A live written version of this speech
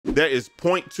There is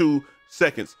 0.2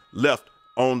 seconds left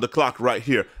on the clock right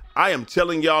here. I am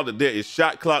telling y'all that there is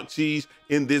shot clock cheese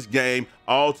in this game,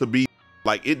 all to be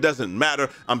like, it doesn't matter.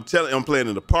 I'm playing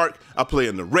in the park, I play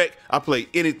in the rec, I play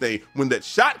anything. When that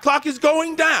shot clock is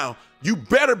going down, you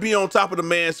better be on top of the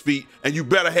man's feet and you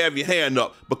better have your hand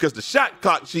up, because the shot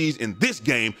clock cheese in this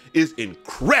game is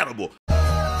incredible.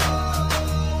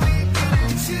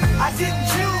 I didn't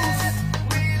choose.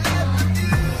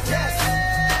 Yes.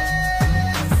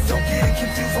 Don't get it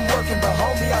confused from working, but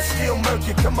homie, I still murk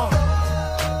you. Come on.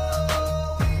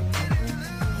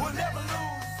 We'll never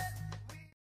lose.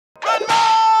 Good morning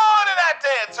out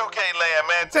there in 2K land,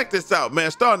 man. Check this out,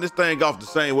 man. Starting this thing off the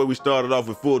same way we started off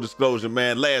with full disclosure,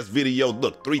 man. Last video,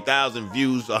 look, 3,000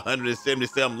 views,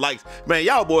 177 likes. Man,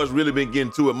 y'all boys really been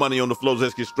getting to it. Money on the floor.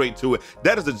 Let's get straight to it.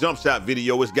 That is a jump shot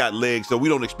video. It's got legs, so we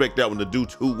don't expect that one to do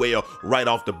too well right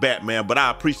off the bat, man. But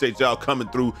I appreciate y'all coming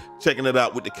through, checking it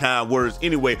out with the kind words.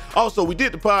 Anyway, also, we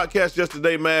did the podcast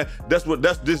yesterday, man. That's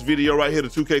this video right here, the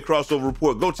 2K crossover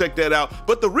report. Go check that out.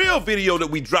 But the real video that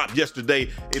we dropped yesterday,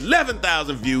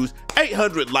 11,000 views,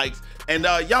 800 likes, and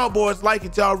y'all boys like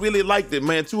it. Y'all really liked it,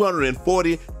 man.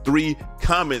 243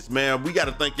 comments, man. We got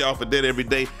to thank y'all for that every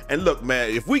day. And look, man,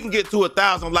 if we can get to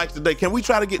 1,000 likes today, can we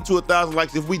try to get to 1,000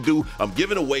 likes? If we do, I'm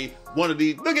giving away one of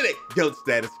these. Look at it. Goat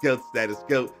status, goat status,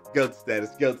 goat. Goat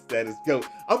status, goat status, goat.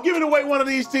 I'm giving away one of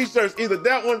these t-shirts, either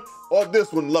that one or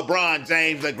this one, LeBron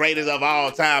James, the greatest of all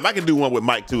time. I can do one with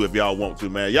Mike too if y'all want to,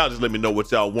 man. Y'all just let me know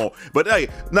what y'all want. But hey,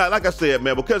 now, like I said,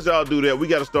 man, because y'all do that, we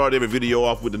got to start every video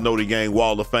off with the Naughty Gang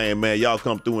Wall of Fame, man. Y'all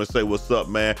come through and say what's up,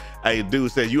 man. Hey,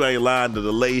 dude says you ain't lying, the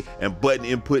delay and button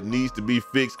input needs to be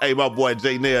fixed. Hey, my boy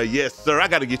J Nail, yes, sir. I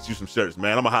got to get you some shirts,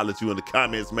 man. I'm going to holler at you in the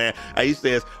comments, man. Hey, he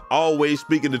says, always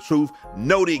speaking the truth,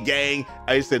 Naughty Gang.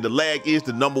 Hey, he said the lag is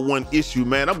the #1 issue,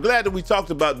 man. I'm glad that we talked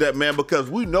about that, man,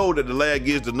 because we know that the lag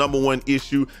is the #1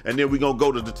 issue. And then we're gonna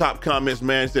go to the top comments,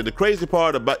 man. Said the crazy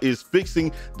part about is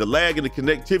fixing the lag and the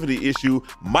connectivity issue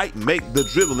might make the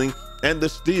dribbling and the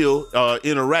steal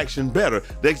interaction better.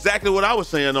 That's exactly what I was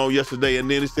saying on yesterday.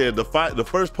 And then he said the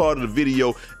first part of the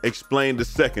video explained the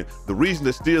second. The reason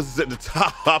that steals is at the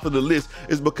top of the list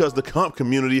is because the comp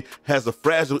community has a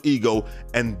fragile ego,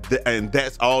 and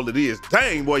that's all it is.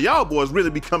 Dang, boy, y'all boys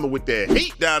really be coming with that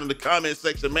heat down in the comment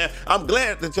section, man. I'm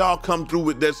glad that y'all come through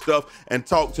with that stuff and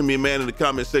talk to me, man, in the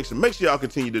comment section. Make sure y'all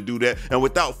continue to do that. And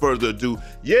without further ado,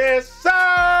 yes, sir!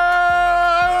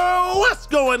 What's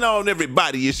going on,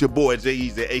 everybody? It's your boy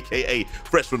J-Easy, aka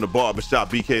Fresh from the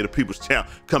Barbershop, BK the People's Champ,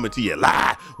 coming to you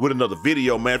live with another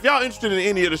video, man. If y'all interested in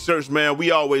any of the shirts, man,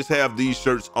 we always have these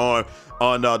shirts on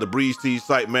the Breeze Tees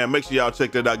site, man. Make sure y'all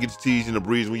check that out. Get your tees in the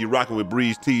Breeze when you're rocking with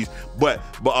Breeze Tees. But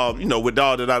you know, with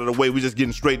all that out of the way, we just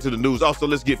getting straight to the news. Also,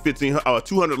 let's get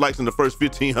 200 likes in the first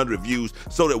 1,500 views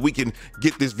so that we can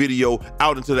get this video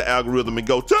out into the algorithm and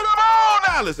go to the moon.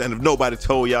 Now, listen, and if nobody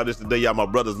told y'all this today, y'all my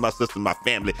brothers, my sisters, my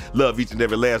family, love each and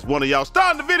every last one of y'all.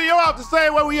 Starting the video out the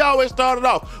same way we always started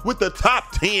off, with the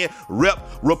top 10 rep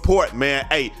report, man.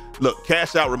 Hey, look,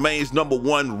 Cash Out remains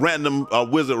 #1, Random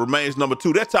Wizard remains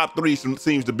 #2. That top 3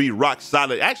 seems to be rock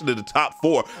solid. Actually, the top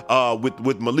 4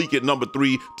 with Malik at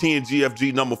 #3,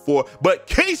 TNGFG #4. But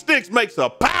Key Sticks makes a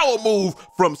power move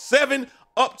from 7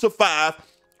 up to 5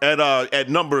 at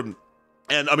number.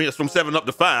 And I mean, it's from 7 up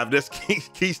to 5. That's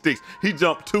Key Sticks. He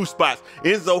jumped 2 spots.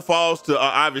 Enzo falls to,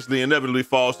 obviously, inevitably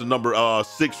falls to number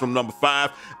 6 from number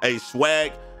 5. A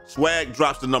Swag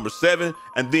drops to number 7.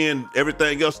 And then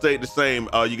everything else stayed the same.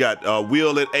 You got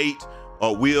Will at 8,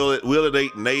 Will at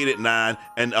 8, Nate at 9,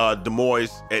 and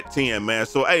Demois at 10, man.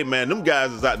 So, hey, man, them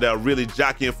guys is out there really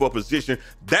jockeying for position.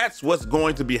 That's what's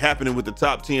going to be happening with the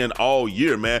top 10 all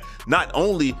year, man. Not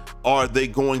only are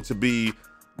people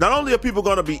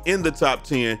going to be in the top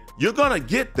 10, you're going to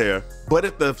get there, but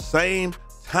at the same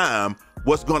time,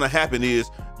 what's going to happen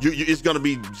is it's going to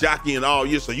be jockeying all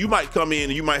year. So you might come in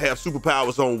and you might have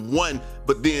superpowers on one,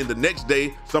 but then the next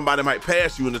day somebody might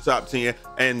pass you in the top 10,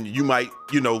 and you might,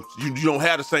 you don't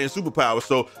have the same superpower.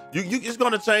 So it's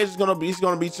going to change. It's going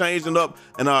to be changing up,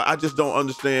 and I just don't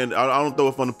understand. I don't know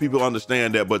if other people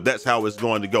understand that, but that's how it's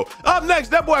going to go. Up next,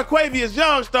 that boy Quavius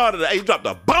Young started. He dropped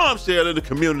a bombshell in the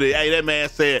community. Hey, that man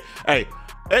said, hey,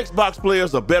 Xbox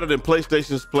players are better than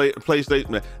PlayStation players.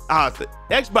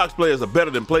 Xbox players are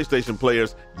better than PlayStation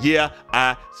players. Yeah,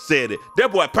 I said it.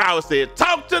 That boy Power said,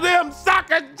 talk to them,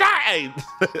 soccer giant.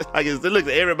 Like it looks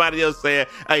at everybody else saying,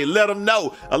 hey, let them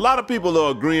know. A lot of people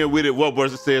are agreeing with it. What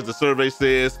person says, the survey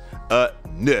says, nah.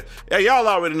 Hey, y'all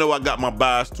already know I got my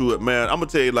bias to it, man. I'm gonna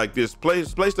tell you like this,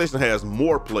 PlayStation has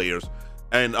more players,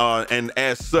 and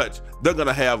as such, they're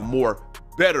gonna have more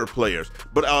better players.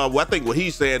 But I think what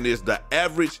he's saying is the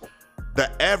average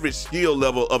the average skill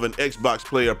level of an Xbox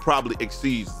player probably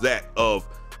exceeds that of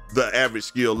the average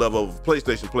skill level of a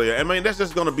PlayStation player. I mean, that's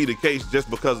just gonna be the case just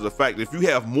because of the fact that if you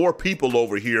have more people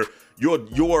over here,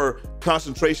 your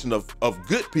concentration of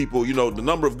good people, you know, the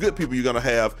number of good people you're gonna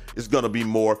have is gonna be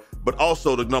more, but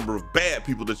also the number of bad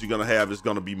people that you're gonna have is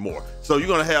gonna be more. So you're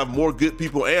gonna have more good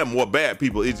people and more bad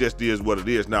people. It just is what it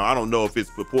is. Now, I don't know if it's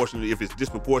proportionate, if it's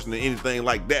disproportionate, anything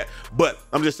like that, but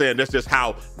I'm just saying that's just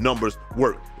how numbers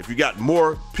work. If you got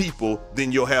more people,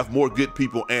 then you'll have more good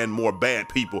people and more bad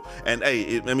people. And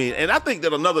hey, and I think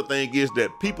that another thing is that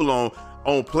people on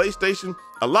PlayStation,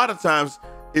 a lot of times,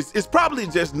 it's probably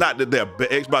just not that their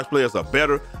Xbox players are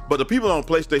better, but the people on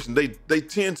PlayStation, they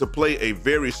tend to play a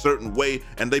very certain way,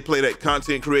 and they play that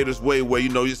content creators way where, you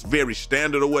know, it's very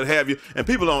standard or what have you, and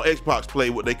people on Xbox play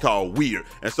what they call weird.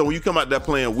 And so when you come out there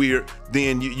playing weird,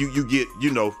 then you get,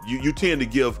 you know, you tend to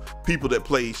give people that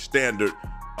play standard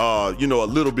you know, a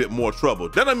little bit more trouble.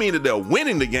 That don't mean that they're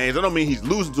winning the games. That don't mean he's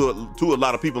losing to a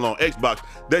lot of people on Xbox.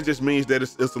 That just means that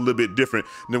it's a little bit different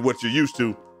than what you're used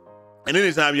to. And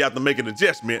anytime you have to make an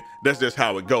adjustment, that's just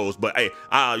how it goes. But hey,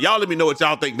 y'all let me know what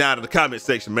y'all think down in the comment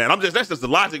section, man. That's just the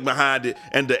logic behind it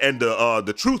and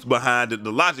the truth behind it,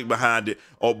 the logic behind it.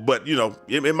 But you know,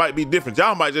 it might be different.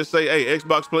 Y'all might just say, hey,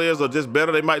 Xbox players are just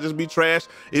better. They might just be trash.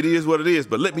 It is what it is.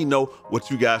 But let me know what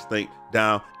you guys think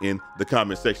down in the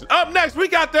comment section. Up next, we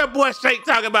got that boy Shake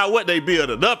talking about what they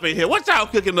building up in here. What y'all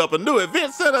cooking up, a new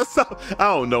event center or something?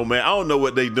 I don't know, man. I don't know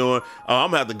what they doing. I'm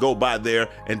gonna have to go by there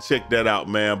and check that out,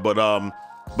 man. But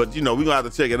you know, we gonna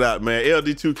have to check it out, man.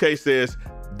 LD2K says,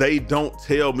 they don't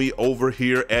tell me over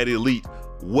here at Elite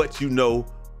what you know,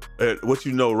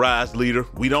 Rise Leader.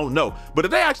 We don't know. But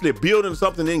if they actually building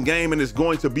something in game and it's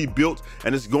going to be built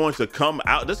and it's going to come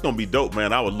out, that's gonna be dope,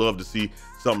 man. I would love to see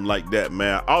something like that,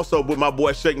 man. Also, with my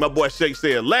boy Shake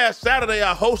said, last Saturday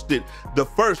I hosted the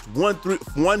first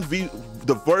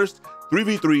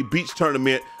 3v3 beach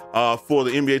tournament for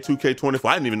the NBA 2K24.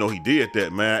 I didn't even know he did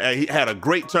that, man. He had a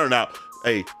great turnout.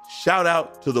 Hey, shout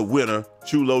out to the winner,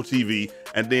 Chulo TV.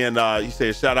 And then he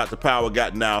said, shout out to Power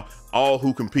Got Now, all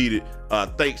who competed.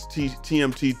 Thanks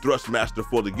TMT Thrustmaster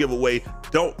for the giveaway.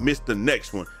 Don't miss the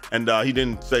next one. And he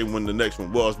didn't say when the next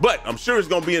one was, but I'm sure it's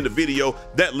gonna be in the video.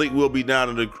 That link will be down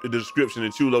in the description.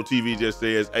 And Chulo TV just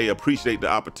says, hey, appreciate the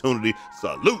opportunity,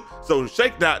 salute. So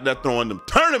Shake out there throwing them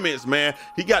tournaments, man.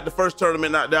 He got the first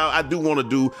tournament knocked out. I did want to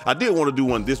do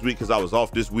one this week because I was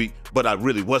off this week, but I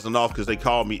really wasn't off because they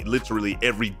called me literally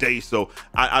every day. So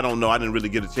I don't know, I didn't really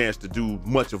get a chance to do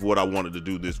much of what I wanted to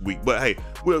do this week. But hey,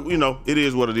 well, you know, it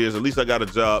is what it is. At least I got a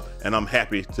job and I'm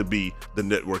happy to be the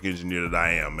network engineer that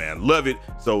I am, man. Love it.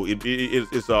 So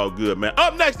it's all good, man.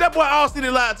 Up next, that boy All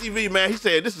City Live TV, man. He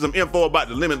said this is some info about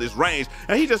the limitless range,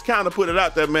 and he just kind of put it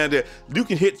out there, man, that you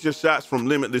can hit your shots from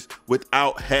limitless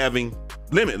without having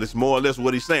limitless, more or less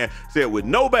what he's saying. Said with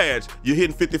no badge, you're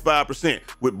hitting 55%.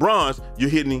 With bronze, you're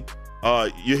hitting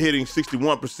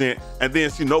 61%, and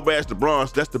then see no badge to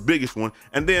bronze, that's the biggest one.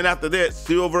 And then after that,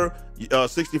 silver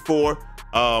 64,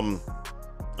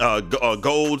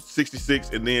 gold 66,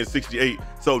 and then 68.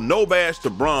 So no badge to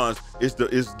bronze is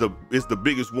the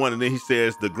biggest one. And then he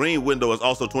says the green window is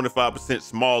also 25%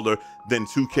 smaller than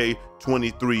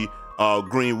 2K23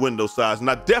 green window size. And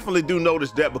I definitely do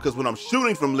notice that because when I'm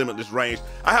shooting from limitless range,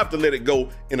 I have to let it go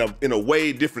in a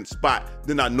way different spot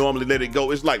than I normally let it go.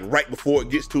 It's like right before it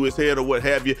gets to his head or what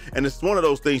have you. And it's one of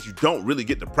those things you don't really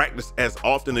get to practice as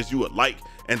often as you would like.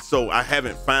 And so I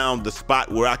haven't found the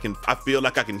spot where I feel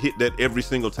like I can hit that every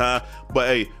single time. But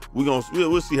hey,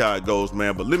 we'll see how it goes,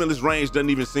 man. But limitless range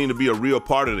doesn't even seem to be a real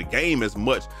part of the game as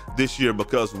much this year,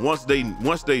 because once they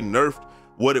nerfed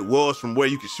what it was from where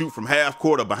you could shoot from half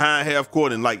court or behind half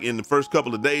court, and like in the first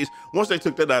couple of days, once they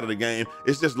took that out of the game,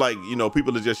 it's just like, you know,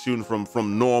 people are just shooting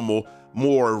from normal,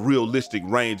 more realistic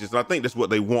ranges. And I think that's what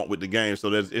they want with the game.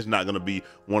 So it's not going to be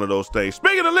one of those things.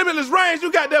 Speaking of limitless range, you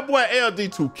got that boy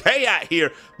LD2K out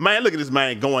here, man. Look at this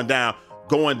man going down,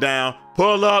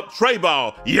 pull up, tray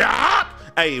ball, yeah.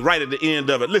 Hey, right at the end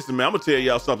of it. Listen, man, I'm gonna tell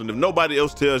y'all something. If nobody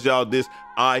else tells y'all this,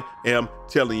 I am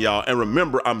telling y'all. And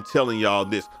remember, I'm telling y'all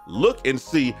this. Look and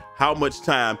see how much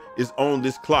time is on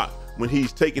this clock when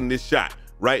he's taking this shot,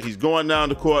 right? He's going down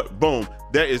the court, boom.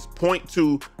 There is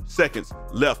 0.2 seconds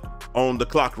left on the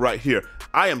clock right here.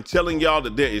 I am telling y'all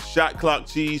that there is shot clock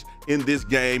cheese in this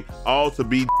game, all to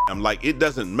be damn. Like, it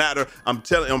doesn't matter. I'm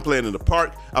playing in the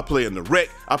park, I play in the rec,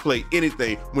 I play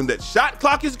anything. When that shot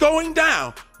clock is going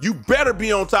down, you better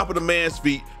be on top of the man's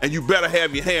feet and you better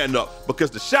have your hand up,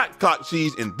 because the shot clock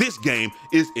cheese in this game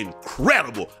is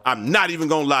incredible. I'm not even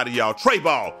gonna lie to y'all. Tray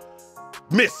ball,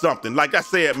 missed something. Like I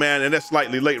said, man, and that's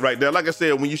slightly late right there. Like I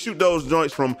said, when you shoot those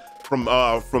joints from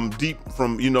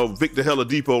you know, Victor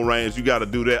Oladipo range, you got to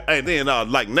do that. And then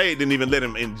like Nate didn't even let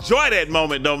him enjoy that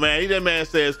moment though, man. That man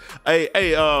says, hey,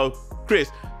 Chris,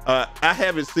 I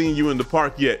haven't seen you in the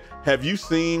park yet. Have you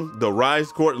seen the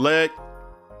rise court lag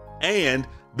and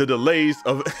the delays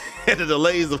of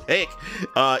heck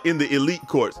in the elite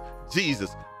courts?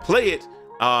 Jesus, play it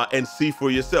and see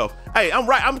for yourself. Hey, I'm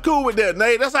right. I'm cool with that,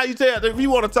 Nate. That's how you tell. If you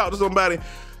want to talk to somebody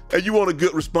and you want a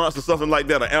good response or something like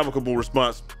that, an amicable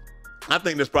response, I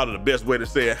think that's probably the best way to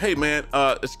say it. Hey, man,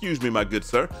 excuse me, my good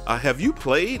sir. Have you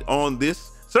played on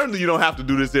this? Certainly, you don't have to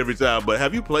do this every time, but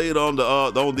have you played on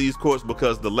on these courts,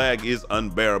 because the lag is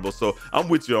unbearable. So I'm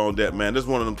with you on that, man. That's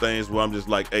one of them things where I'm just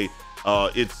like, hey,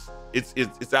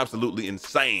 it's absolutely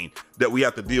insane that we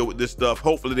have to deal with this stuff.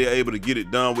 Hopefully they're able to get it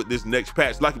done with this next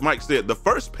patch. Like Mike said, the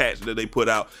first patch that they put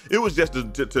out, it was just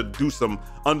to do some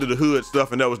under the hood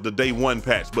stuff, and that was the day one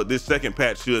patch. But this second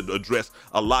patch should address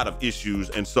a lot of issues,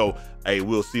 and so, hey,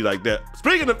 we'll see like that.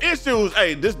 Speaking of issues,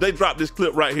 hey, they dropped this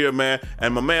clip right here, man,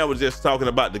 and my man was just talking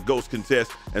about the ghost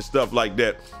contest and stuff like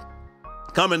that.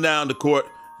 Coming down the court,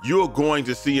 you're going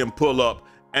to see him pull up,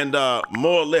 and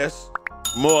more or less,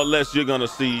 you're gonna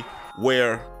see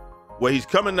where he's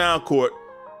coming down court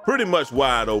pretty much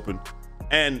wide open.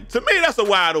 And to me, that's a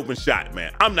wide open shot,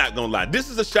 man. I'm not gonna lie. This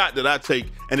is a shot that I take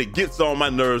and it gets on my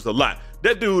nerves a lot.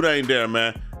 That dude ain't there,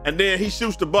 man. And then he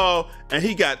shoots the ball and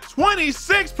he got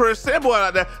 26%, boy,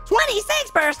 out there,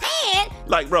 26%.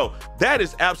 Like, bro, that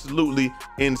is absolutely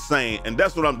insane. And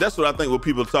that's what I think what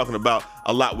people are talking about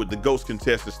a lot with the ghost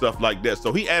contest and stuff like that.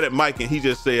 So he added Mike and he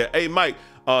just said, hey, Mike,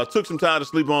 took some time to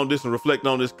sleep on this and reflect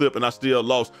on this clip, and I still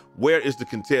lost. Where is the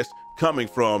contest coming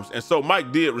from? And so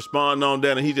Mike did respond on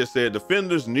that, and he just said,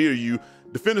 defenders near you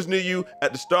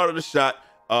at the start of the shot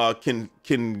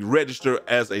can register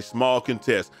as a small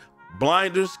contest.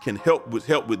 Blinders can help with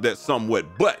that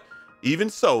somewhat, but even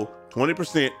so,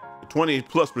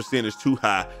 20+% is too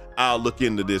high. I'll look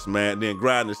into this, man. Then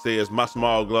Grinder says, my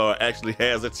small guard actually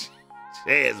has a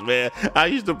chance, man. I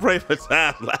used to pray for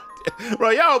times like that. Bro,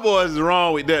 y'all boys is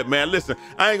wrong with that, man. Listen,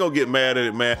 I ain't gonna get mad at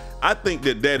it, man. I think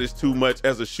that is too much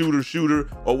as a shooter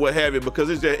or what have you,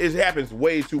 because it happens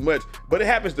way too much. But it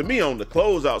happens to me on the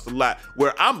closeouts a lot,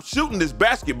 where I'm shooting this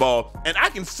basketball and I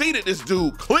can see that this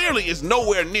dude clearly is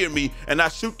nowhere near me, and I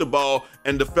shoot the ball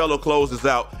and the fellow closes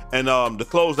out, and the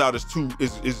closeout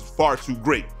is far too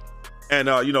great. And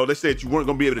you know, they said you weren't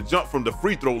gonna be able to jump from the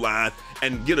free throw line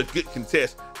and get a good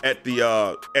contest at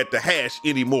the hash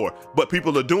anymore. But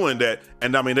people are doing that,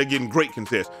 and I mean, they're getting great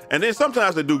contests. And then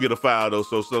sometimes they do get a foul though,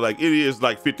 so like it is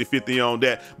like 50-50 on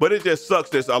that. But it just sucks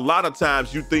that a lot of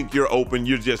times you think you're open,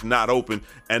 you're just not open.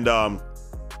 And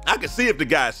I can see if the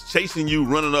guy's chasing you,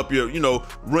 running up your, you know,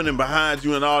 running behind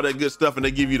you and all that good stuff, and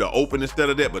they give you the open instead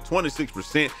of that. But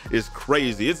 26% is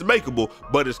crazy. It's makeable,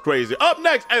 but it's crazy. Up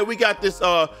next, hey, we got this,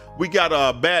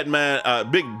 bad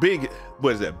man, big,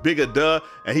 what is that? Bigger Duh,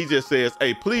 and he just says,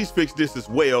 hey, please fix this as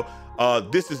well.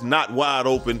 This is not wide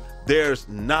open. There's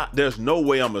no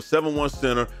way I'm a 7-1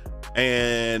 center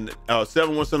and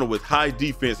 7-1 center with high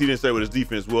defense. He didn't say what his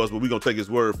defense was, but we're gonna take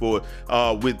his word for it.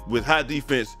 With high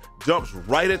defense, jumps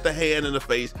right at the hand in the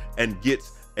face and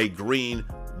gets a green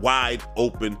wide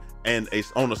open and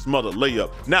on a smothered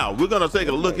layup. Now we're gonna take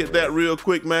a look at that real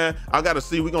quick, man. I gotta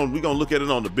see. We're gonna look at it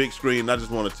on the big screen. I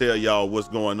just want to tell y'all what's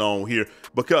going on here,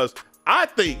 because I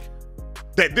think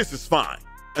that this is fine.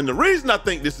 And the reason I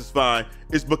think this is fine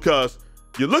is because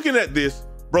you're looking at this,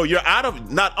 bro,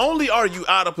 not only are you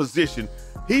out of position,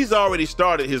 he's already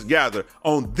started his gather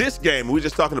on this game. We're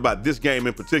just talking about this game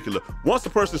in particular. Once a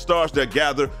person starts their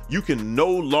gather, you can no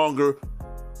longer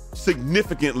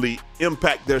significantly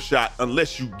impact their shot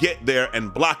unless you get there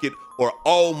and block it or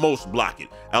almost block it.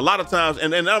 A lot of times,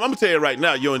 and I'm gonna tell you right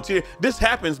now, your interior, this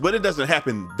happens, but it doesn't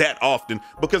happen that often,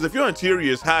 because if your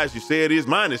interior is high as you say it is,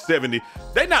 mine is 70,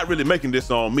 they're not really making this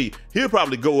on me. He'll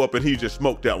probably go up and he just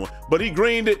smoked that one, but he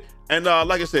greened it. And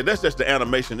like I said, that's just the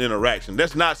animation interaction.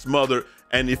 That's not smothered.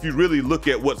 And if you really look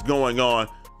at what's going on,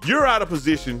 you're out of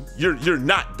position, you're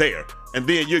not there. And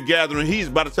then you're gathering,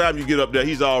 by the time you get up there,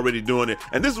 he's already doing it.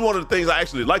 And this is one of the things I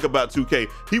actually like about 2K.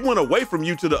 He went away from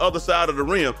you to the other side of the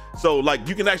rim. So like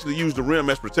you can actually use the rim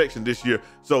as protection this year.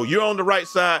 So you're on the right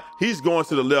side, he's going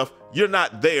to the left, you're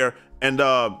not there. And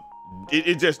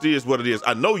it just is what it is.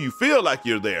 I know you feel like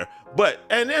you're there, but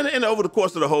and over the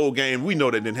course of the whole game, we know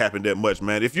that didn't happen that much,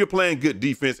 man. If you're playing good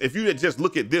defense, if you just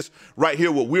look at this right here,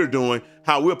 what we're doing,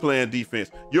 how we're playing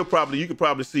defense, you could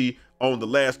probably see on the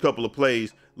last couple of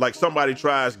plays, like somebody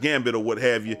tries Gambit or what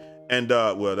have you, and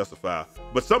well, that's a foul.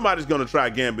 But somebody's gonna try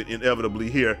Gambit inevitably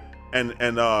here, and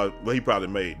well, he probably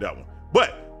made that one.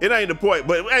 But It ain't the point.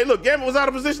 But hey, look, Gambit was out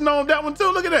of position on that one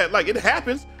too. Look at that. Like, it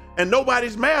happens, and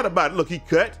nobody's mad about it. Look, he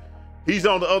cut. He's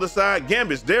on the other side.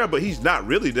 Gambit's there, but he's not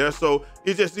really there. So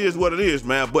it just is what it is,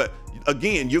 man. But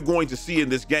again, you're going to see in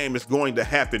this game, it's going to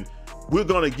happen. We're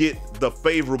going to get the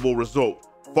favorable result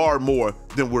far more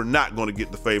than we're not going to get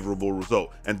the favorable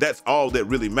result. And that's all that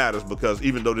really matters, because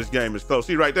even though this game is close,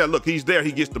 see right there, look, he's there,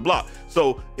 he gets the block.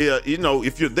 So, you know,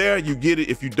 if you're there, you get it.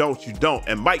 If you don't, you don't.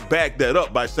 And Mike backed that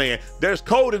up by saying there's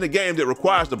code in the game that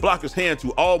requires the blocker's hand to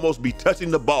almost be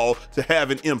touching the ball to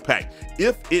have an impact.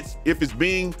 If it's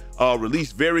being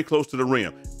released very close to the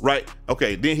rim, right?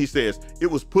 Okay, then he says it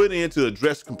was put in to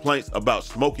address complaints about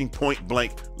smoking point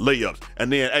blank layups.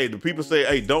 And then, hey, the people say,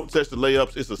 hey, don't touch the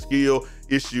layups. It's a skill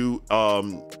issue.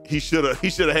 He should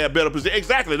have had better position.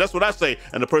 Exactly, that's what I say.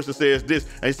 And the person says this,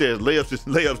 and he says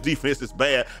layups defense is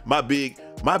bad. My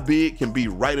big can be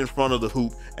right in front of the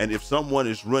hoop, and if someone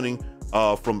is running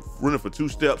for 2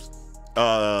 steps,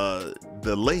 the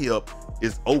layup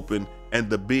is open, and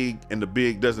the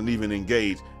big doesn't even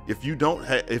engage. If you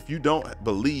don't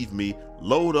believe me,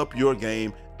 load up your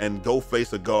game and go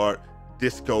face a guard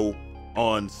disco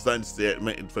on Sunset,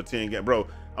 man, for 10 games, bro.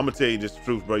 I'm gonna tell you just the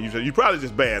truth, bro. You probably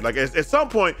just bad. Like, at some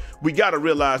point, we gotta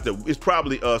realize that it's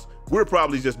probably us. We're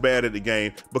probably just bad at the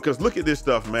game, because look at this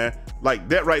stuff, man. Like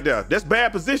that right there. That's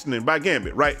bad positioning by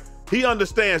Gambit, right? He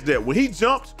understands that when he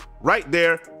jumps right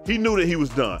there, he knew that he was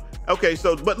done. Okay,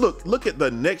 so but look at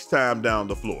the next time down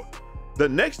the floor. The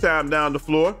next time down the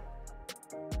floor,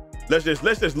 let's just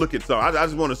look at some. I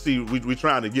just want to see. We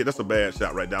trying to get. That's a bad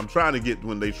shot right there. I'm trying to get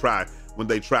when they try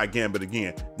Gambit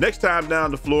again. Next time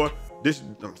down the floor. This,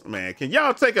 man, can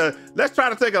y'all let's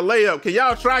try to take a layup. Can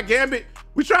y'all try Gambit?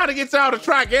 We trying to get y'all to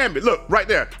try Gambit. Look, right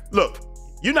there. Look,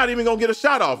 you're not even gonna get a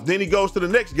shot off. Then he goes to the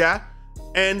next guy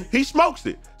and he smokes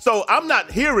it. So I'm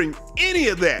not hearing any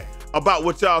of that about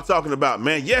what y'all talking about,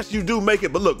 man. Yes, you do make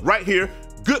it, but look, right here,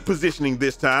 good positioning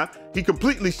this time. He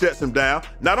completely shuts him down.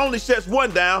 Not only shuts one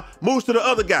down, moves to the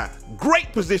other guy.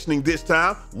 Great positioning this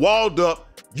time. Walled up,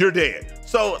 you're dead.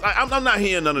 So I'm not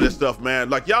hearing none of this stuff, man.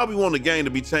 Like, y'all be wanting the game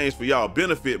to be changed for y'all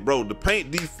benefit, bro. The paint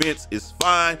defense is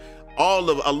fine. A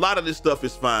lot of this stuff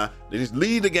is fine. They just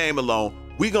leave the game alone.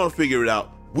 We gonna figure it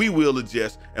out. We will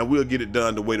adjust, and we'll get it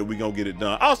done the way that we gonna get it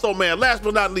done. Also, man, last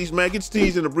but not least, man, get your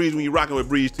tees in the breeze when you're rocking with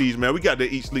Breeze Tees, man. We got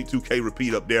the Eat Sleep 2K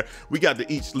repeat up there. We got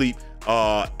the Eat Sleep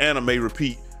anime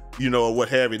repeat, you know, or what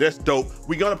have you. That's dope.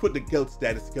 We're gonna put the GOAT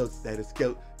status. We're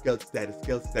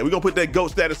gonna put that GOAT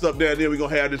status up there, and then we're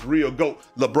gonna have this real GOAT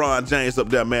LeBron James up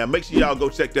there, man. Make sure y'all go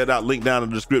check that out. Link down in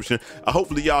the description.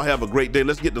 Hopefully y'all have a great day.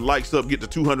 Let's get the likes up, get to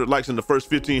 200 likes in the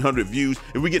first 1,500 views.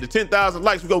 If we get to 10,000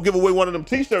 likes, we're gonna give away one of them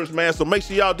t-shirts, man. So make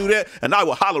sure y'all do that, and I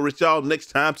will holler at y'all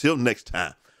next time. Till next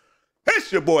time.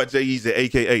 It's your boy Jay Easy,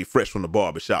 aka Fresh from the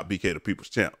Barbershop, BK the People's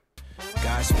Champ.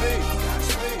 Godspeed.